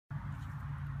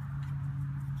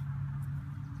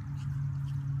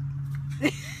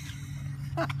This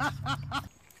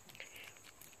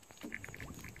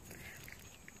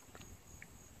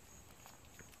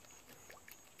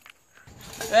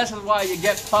is why you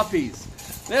get puppies.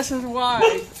 This is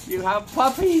why you have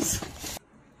puppies.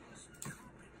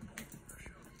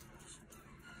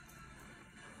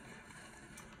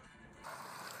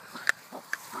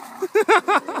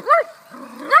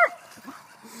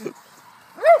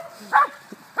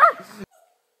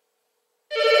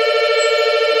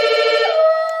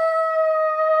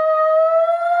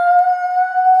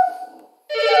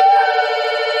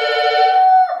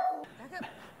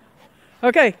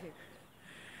 Okay.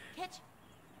 Catch.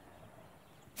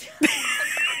 Wait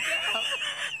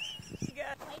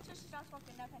till she starts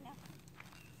walking up and down.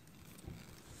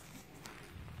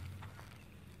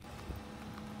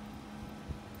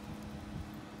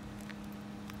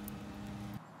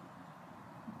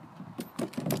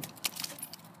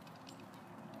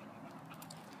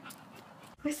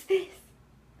 What's this?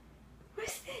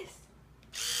 What's this?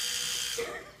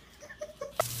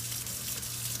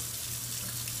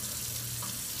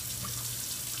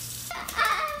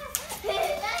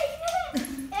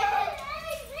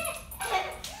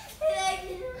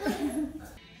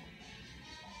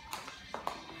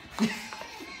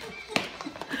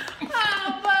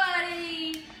 Oh,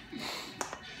 buddy!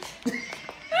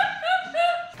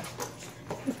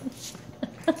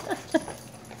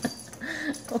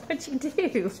 What'd you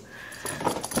do?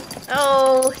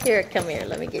 Oh, here, come here.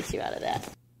 Let me get you out of that.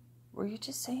 Were you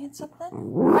just saying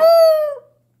something?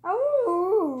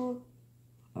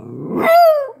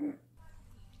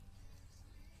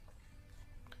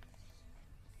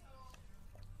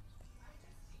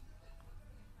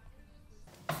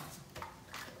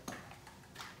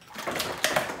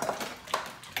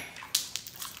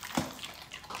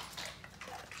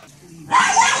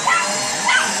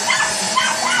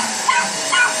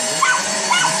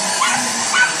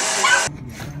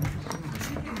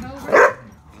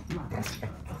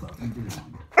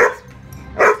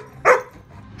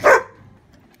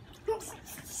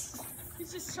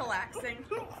 He's just chillaxing.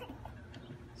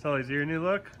 So, is your new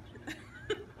look?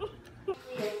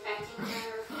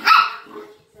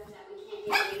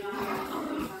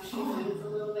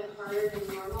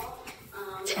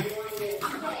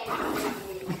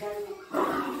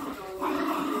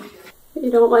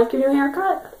 You don't like your new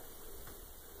haircut?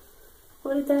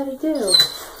 What did Daddy do? You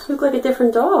look like a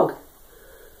different dog.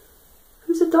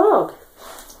 Who's the dog?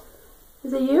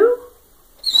 Is it you?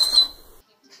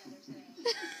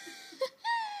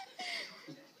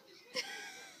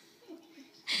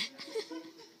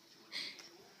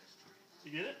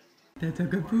 You get it? That's a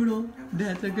good poodle.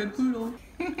 That's a good poodle.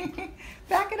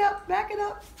 Back it up, back it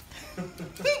up.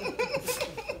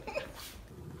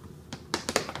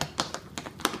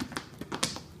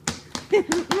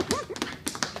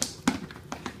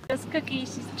 This Cookie,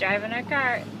 she's driving her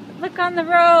car. Look on the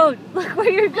road. Look where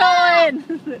you're going.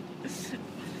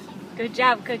 Good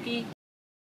job, Cookie.